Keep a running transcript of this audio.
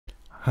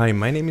Hi,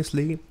 my name is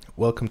Lee.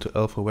 Welcome to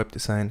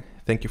L4Webdesign.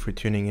 Thank you for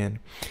tuning in.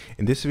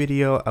 In this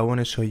video, I want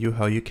to show you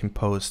how you can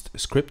post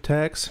script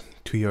tags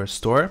to your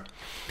store.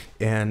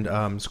 And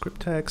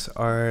script tags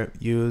are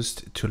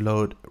used to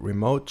load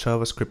remote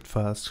JavaScript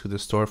files to the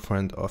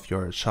storefront of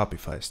your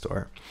Shopify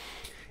store.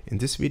 In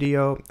this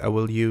video, I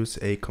will use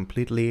a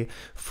completely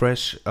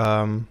fresh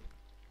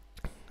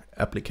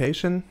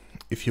application.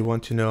 If you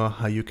want to know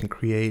how you can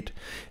create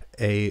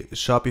a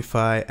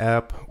Shopify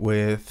app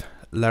with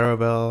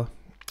Laravel,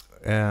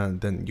 and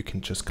then you can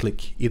just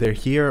click either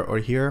here or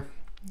here.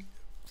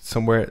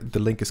 Somewhere the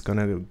link is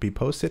gonna be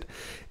posted.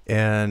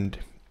 And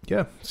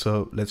yeah,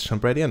 so let's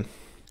jump right in.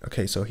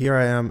 Okay, so here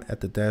I am at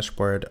the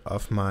dashboard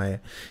of my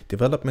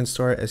development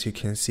store. As you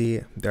can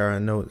see, there are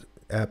no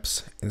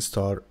apps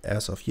installed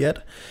as of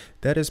yet.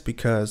 That is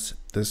because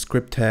the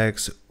script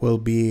tags will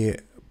be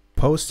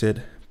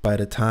posted by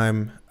the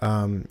time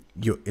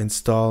you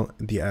install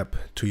the app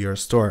to your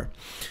store.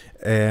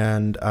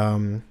 And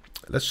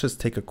let's just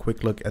take a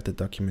quick look at the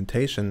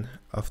documentation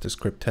of the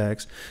script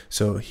tags.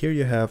 So here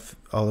you have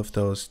all of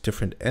those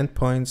different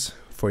endpoints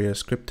for your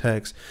script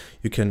tags.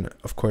 You can,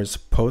 of course,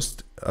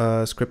 post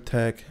a script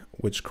tag,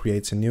 which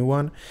creates a new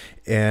one.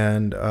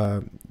 And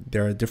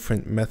there are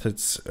different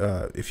methods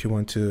if you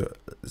want to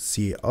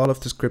see all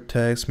of the script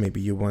tags. Maybe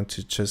you want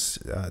to just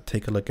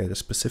take a look at a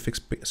specific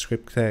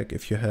script tag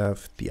if you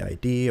have the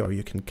ID, or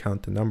you can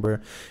count the number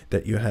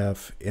that you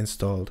have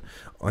installed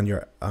on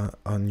your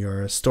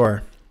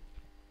store.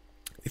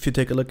 If you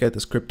take a look at the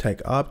script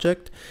tag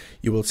object,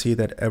 you will see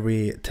that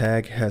every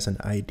tag has an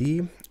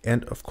ID,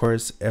 and of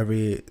course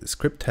every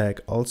script tag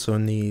also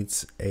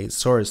needs a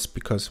source,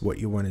 because what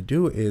you want to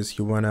do is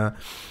you want to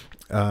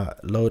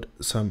load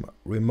some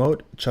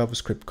remote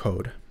JavaScript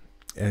code,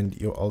 and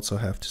you also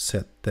have to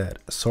set that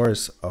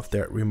source of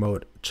that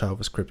remote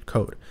JavaScript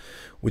code,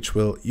 which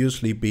will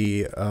usually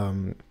be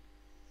the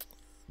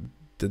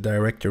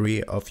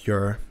directory of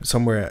your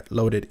somewhere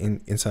loaded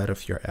inside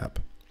of your app,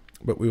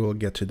 but we will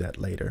get to that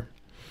later.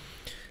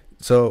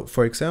 So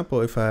for example,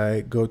 if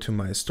I go to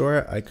my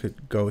store, I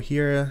could go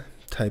here,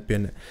 type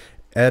in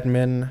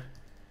admin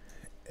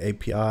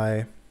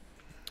API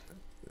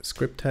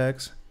script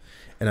tags,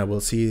 and I will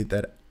see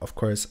that, of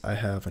course, I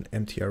have an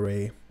empty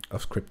array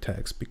of script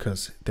tags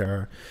because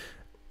there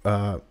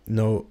are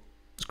no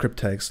script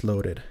tags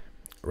loaded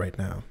right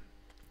now.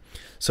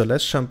 So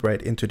let's jump right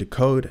into the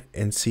code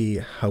and see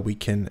how we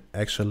can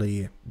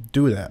actually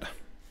do that.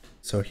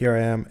 So here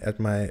I am at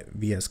my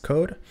VS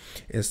Code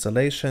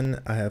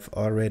installation. I have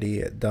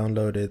already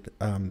downloaded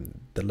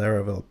the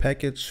Laravel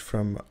package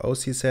from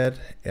OCZ,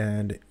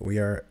 and we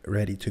are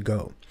ready to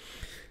go.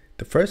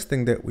 The first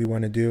thing that we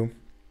want to do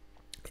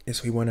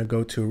is we want to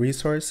go to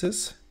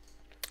Resources,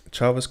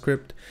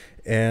 JavaScript,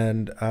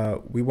 and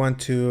we want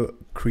to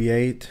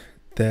create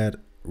that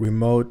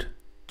remote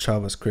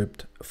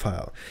JavaScript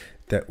file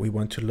that we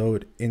want to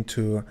load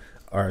into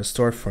our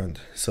storefront.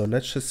 So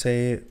let's just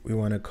say we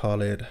want to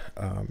call it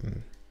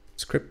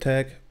script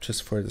tag,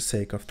 just for the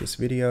sake of this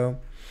video,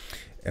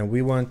 and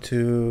we want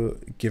to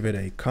give it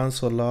a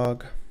console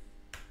log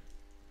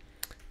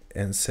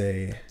and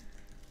say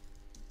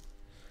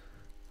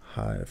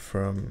hi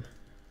from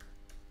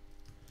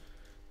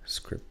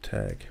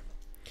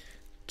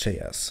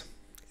scripttag.js.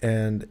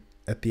 And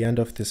at the end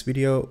of this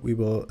video, we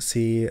will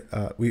see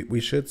we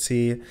should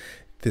see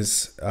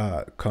this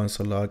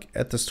console log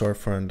at the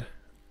storefront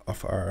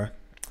of our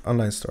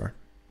online store.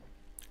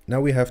 Now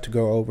we have to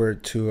go over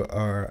to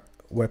our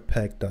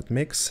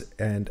Webpack.mix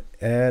and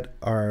add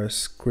our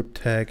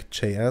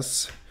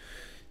scripttag.js.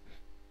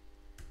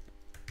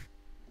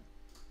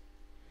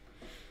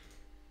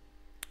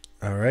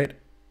 All right,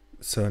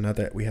 so now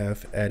that we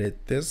have added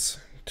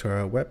this to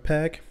our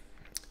Webpack,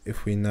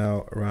 if we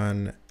now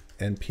run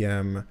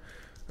npm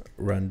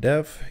run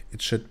dev,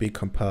 it should be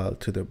compiled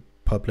to the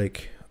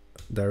public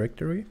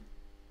directory.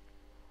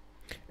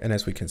 And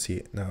as we can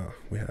see, now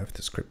we have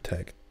the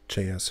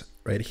scripttag.js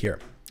right here.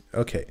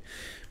 Okay,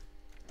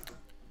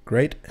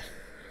 great.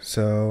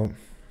 So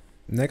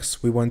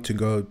next we want to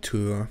go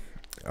to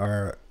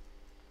our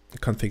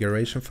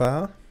configuration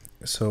file.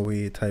 So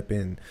we type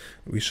in,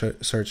 we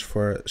search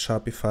for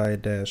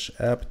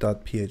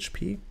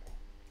shopify-app.php.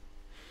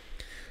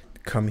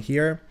 Come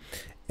here,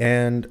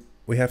 and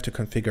we have to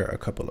configure a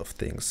couple of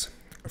things.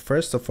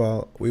 First of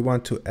all, we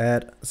want to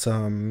add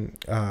some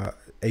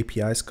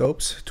API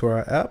scopes to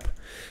our app.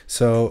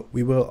 So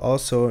we will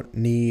also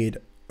need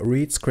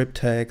read script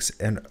tags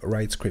and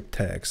write script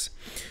tags.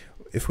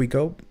 If we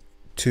go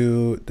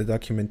to the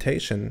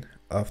documentation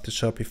of the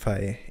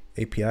Shopify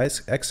API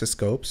access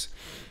scopes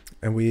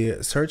and we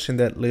search in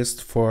that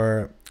list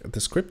for the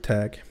script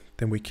tag,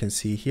 then we can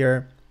see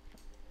here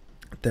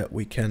that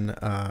we can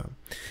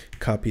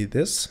copy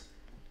this,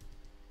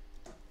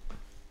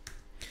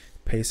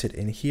 paste it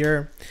in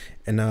here,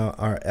 and now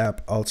our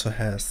app also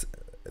has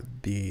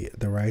the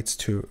rights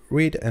to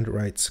read and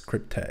write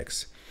script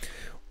tags.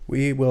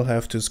 We will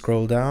have to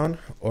scroll down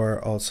or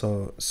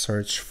also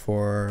search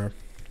for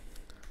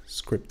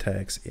script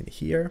tags in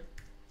here.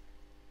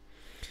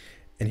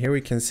 And here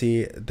we can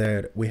see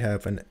that we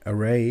have an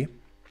array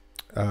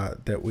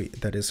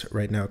that is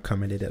right now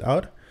commented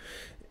out.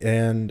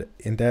 And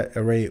in that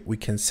array, we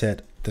can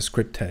set the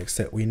script tags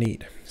that we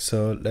need.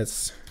 So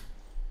let's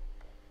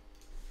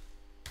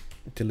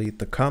delete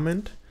the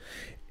comment.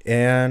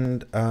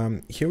 And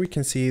here we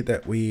can see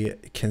that we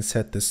can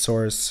set the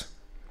source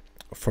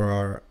for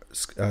our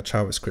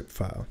JavaScript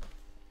file.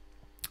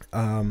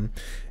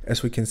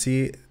 As we can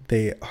see,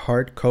 they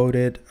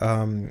hard-coded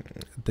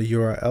the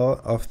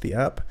URL of the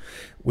app,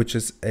 which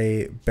is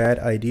a bad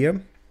idea.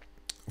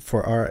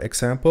 For our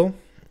example,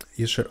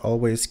 you should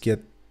always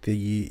get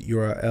the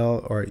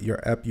URL or your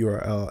app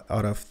URL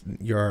out of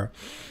your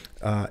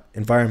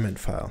environment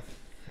file,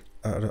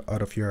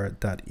 out of your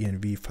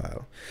 .env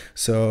file.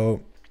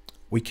 So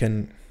we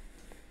can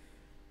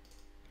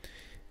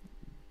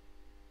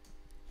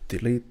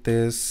delete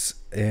this,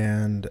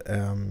 and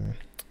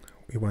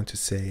we want to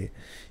say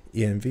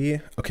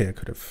env. Okay,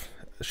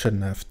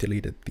 shouldn't have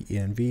deleted the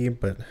env,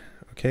 but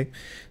okay.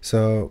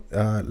 So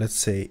let's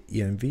say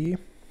env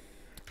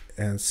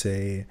and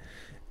say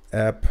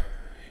app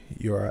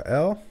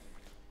URL,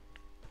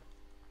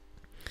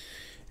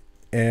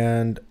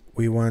 and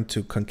we want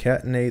to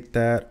concatenate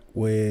that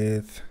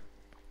with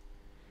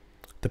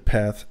the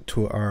path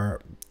to our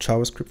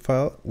JavaScript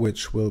file,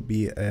 which will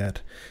be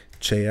at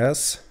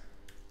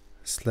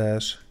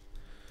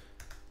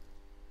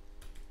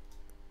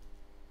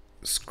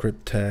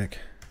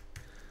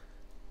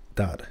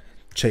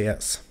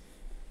js/scripttag.js.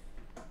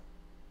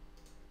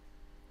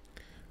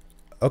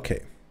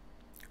 Okay,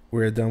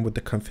 we're done with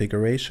the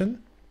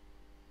configuration.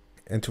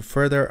 And to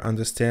further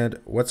understand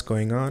what's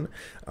going on,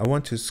 I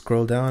want to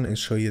scroll down and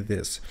show you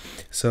this.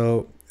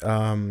 So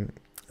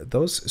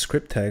those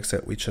script tags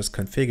that we just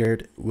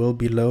configured will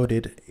be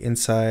loaded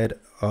inside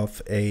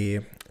of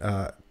a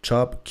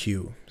job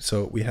queue.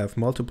 So we have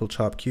multiple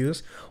job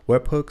queues,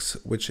 webhooks,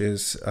 which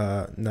is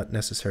not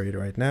necessary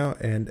right now,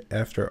 and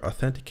after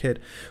authenticate,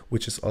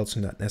 which is also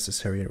not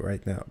necessary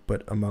right now.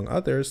 But among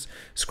others,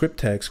 script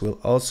tags will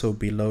also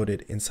be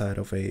loaded inside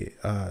of a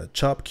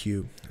job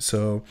queue.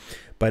 So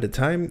by the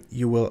time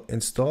you will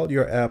install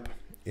your app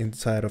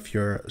inside of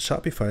your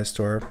Shopify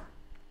store,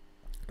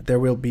 there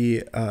will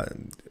be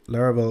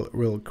Laravel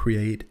will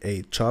create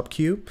a job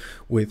queue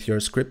with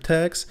your script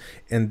tags,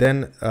 and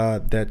then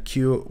that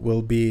queue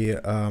will be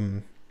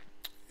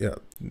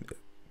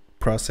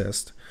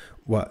processed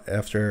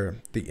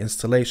after the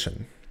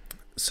installation.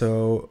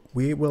 So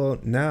we will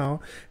now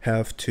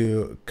have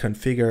to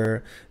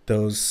configure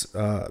those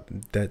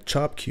that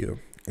job queue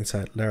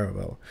inside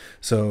Laravel.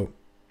 So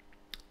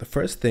the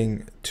first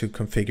thing to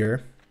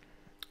configure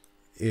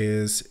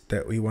is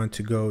that we want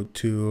to go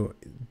to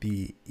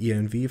the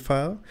env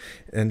file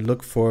and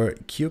look for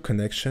queue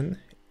connection,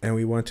 and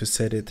we want to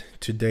set it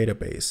to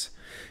database,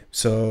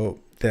 so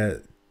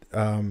that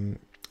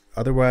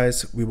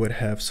otherwise we would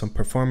have some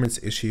performance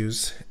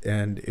issues.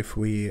 And if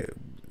we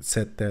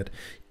set that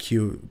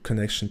queue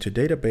connection to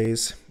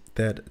database,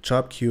 that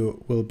job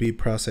queue will be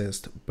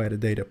processed by the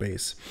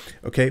database.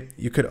 Okay,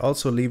 you could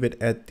also leave it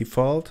at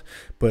default,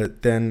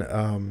 but then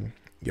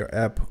your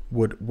app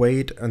would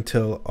wait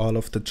until all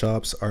of the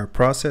jobs are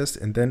processed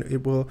and then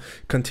it will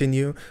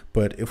continue.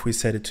 But if we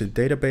set it to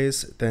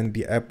database, then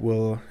the app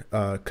will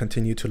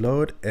continue to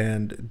load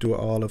and do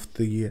all of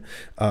the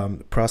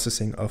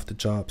processing of the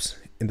jobs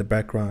in the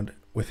background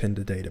within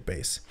the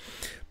database.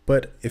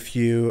 But if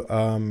you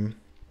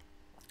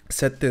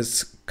set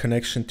this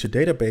connection to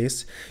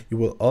database, you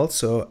will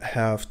also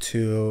have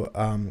to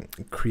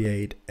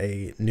create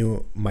a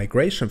new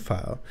migration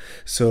file.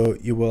 So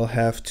you will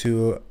have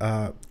to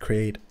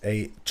create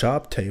a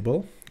job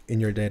table in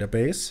your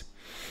database.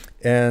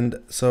 And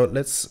so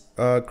let's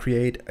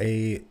create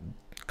a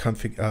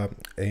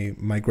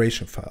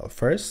migration file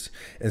first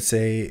and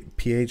say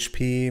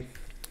PHP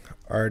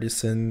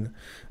artisan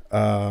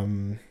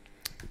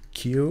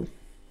queue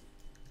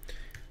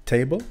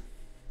table.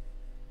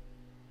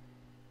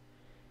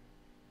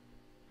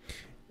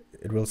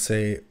 It will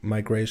say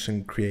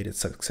migration created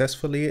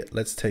successfully.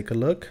 Let's take a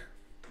look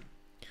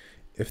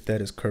if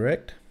that is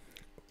correct.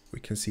 We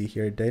can see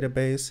here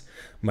database,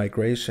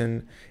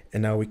 migration,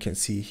 and now we can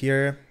see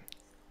here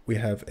we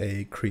have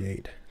a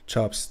create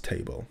jobs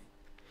table,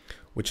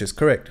 which is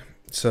correct.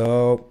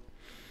 So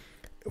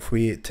if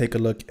we take a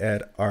look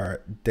at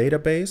our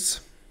database,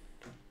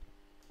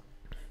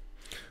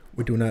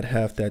 we do not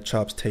have that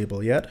jobs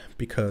table yet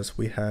because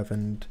we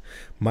haven't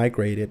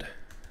migrated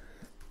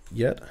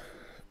yet.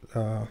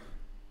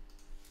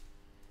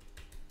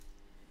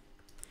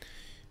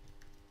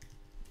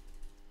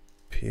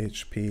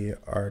 PHP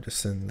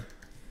artisan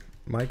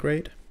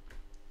migrate.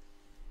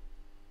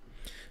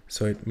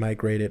 So it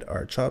migrated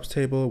our jobs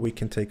table. We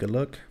can take a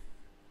look.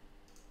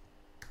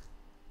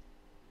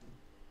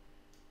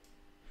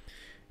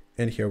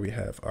 And here we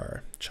have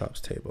our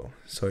jobs table.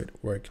 So it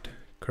worked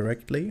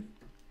correctly.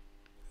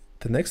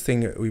 The next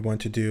thing we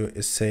want to do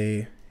is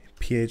say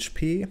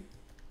PHP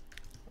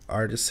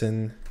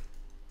artisan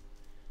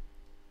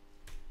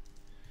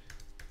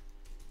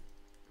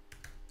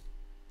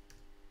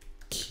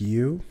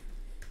queue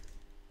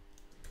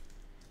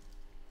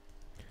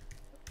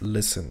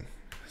listen.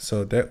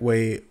 So that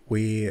way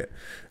we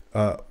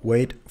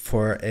wait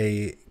for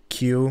a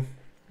queue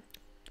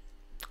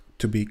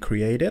to be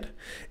created,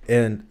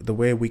 and the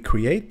way we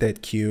create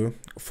that queue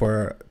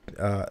for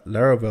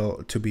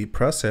Laravel to be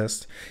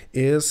processed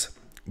is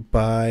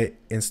by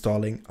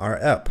installing our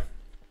app.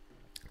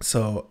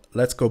 So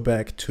let's go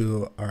back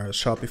to our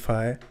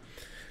Shopify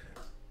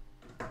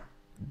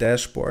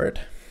dashboard.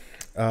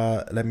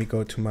 Let me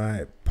go to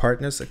my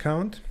partners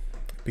account,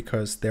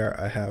 because there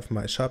I have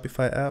my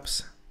Shopify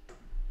apps.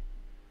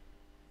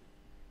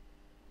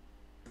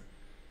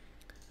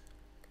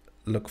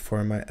 Look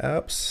for my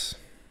apps,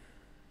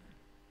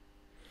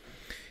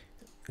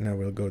 and I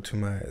will go to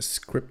my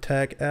script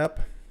tag app.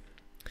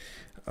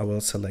 I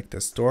will select the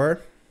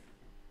store,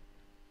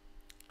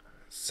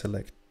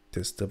 select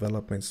this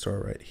development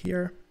store right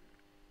here.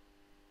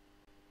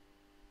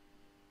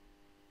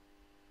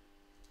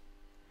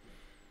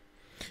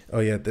 Oh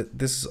yeah,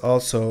 this is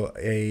also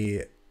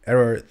a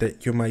error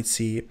that you might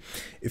see.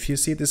 If you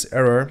see this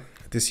error,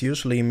 this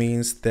usually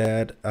means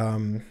that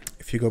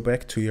if you go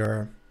back to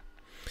your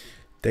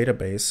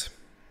database,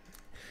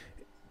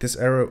 this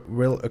error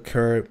will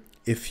occur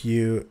if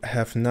you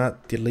have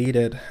not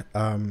deleted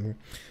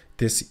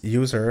this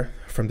user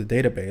from the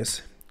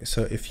database.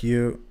 So if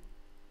you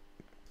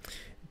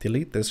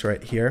delete this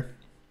right here,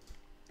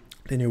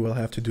 then you will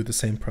have to do the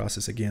same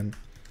process again.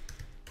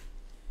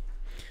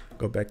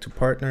 Go back to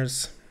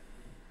partners,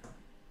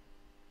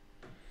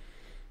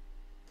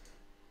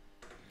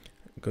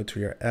 go to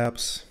your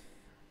apps,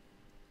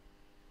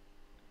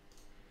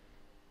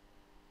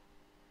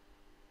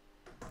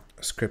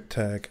 script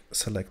tag,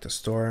 select the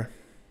store.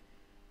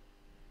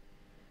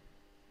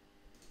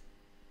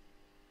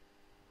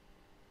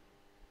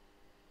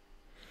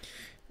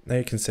 Now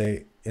you can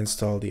say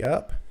install the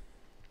app.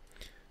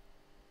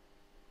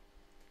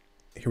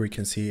 Here we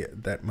can see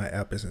that my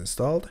app is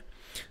installed.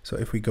 So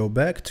if we go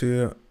back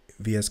to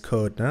VS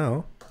Code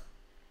now,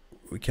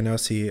 we can now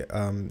see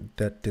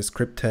that the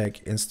script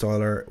tag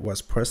installer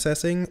was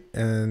processing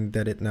and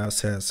that it now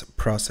says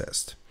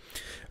processed.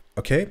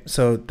 Okay,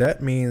 so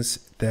that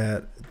means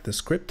that the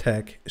script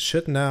tag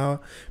should now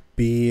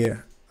be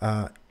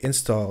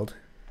installed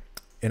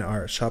in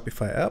our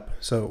Shopify app.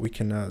 So we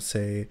can now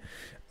say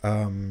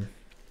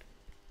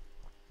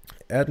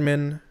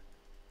admin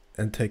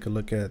and take a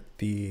look at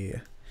the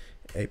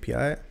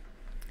API.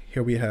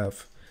 Here we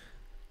have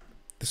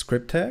the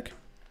script tag,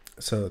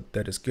 so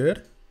that is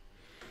good.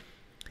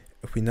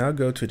 If we now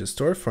go to the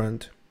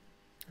storefront,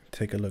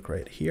 take a look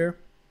right here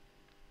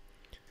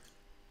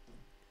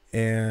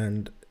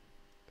and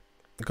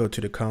go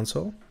to the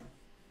console,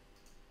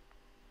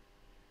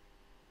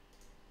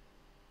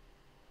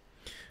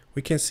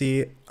 we can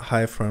see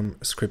hi from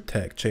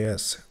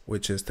scripttag.js,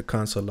 which is the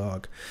console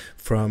log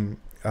from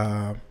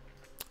the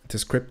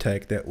script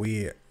tag that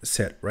we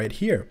set right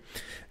here.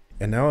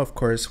 And now, of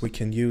course, we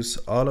can use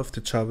all of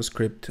the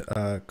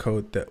JavaScript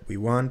code that we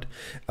want.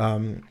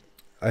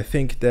 I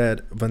think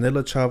that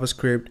vanilla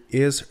JavaScript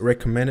is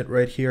recommended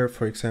right here.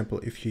 For example,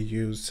 if you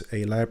use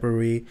a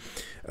library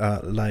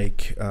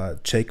like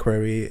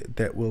jQuery,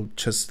 that will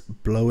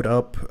just bloat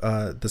up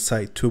the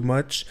site too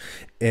much.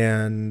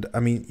 And I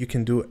mean, you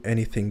can do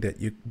anything that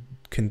you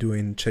can do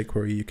in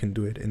jQuery, you can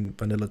do it in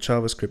vanilla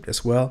JavaScript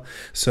as well.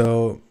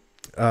 So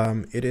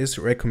it is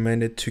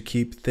recommended to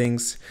keep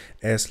things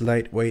as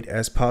lightweight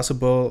as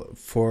possible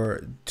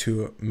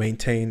to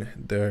maintain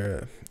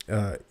the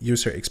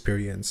user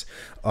experience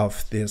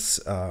of this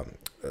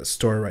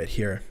store right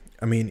here.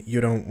 I mean,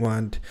 you don't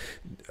want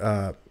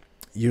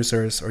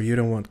users, or you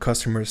don't want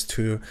customers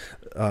to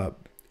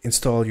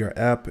install your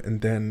app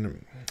and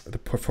then the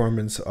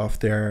performance of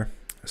their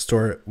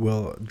store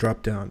will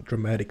drop down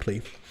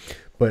dramatically.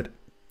 But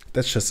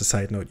that's just a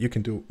side note. You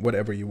can do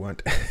whatever you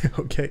want.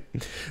 Okay,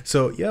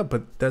 so yeah,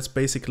 but that's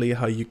basically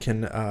how you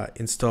can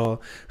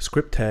install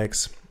script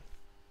tags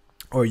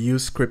or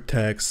use script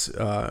tags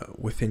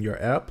within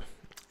your app.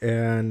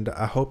 And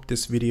I hope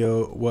this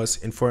video was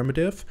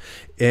informative,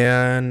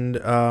 and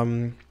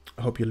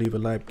I hope you leave a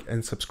like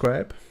and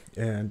subscribe,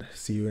 and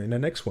see you in the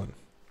next one.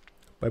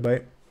 Bye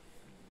bye.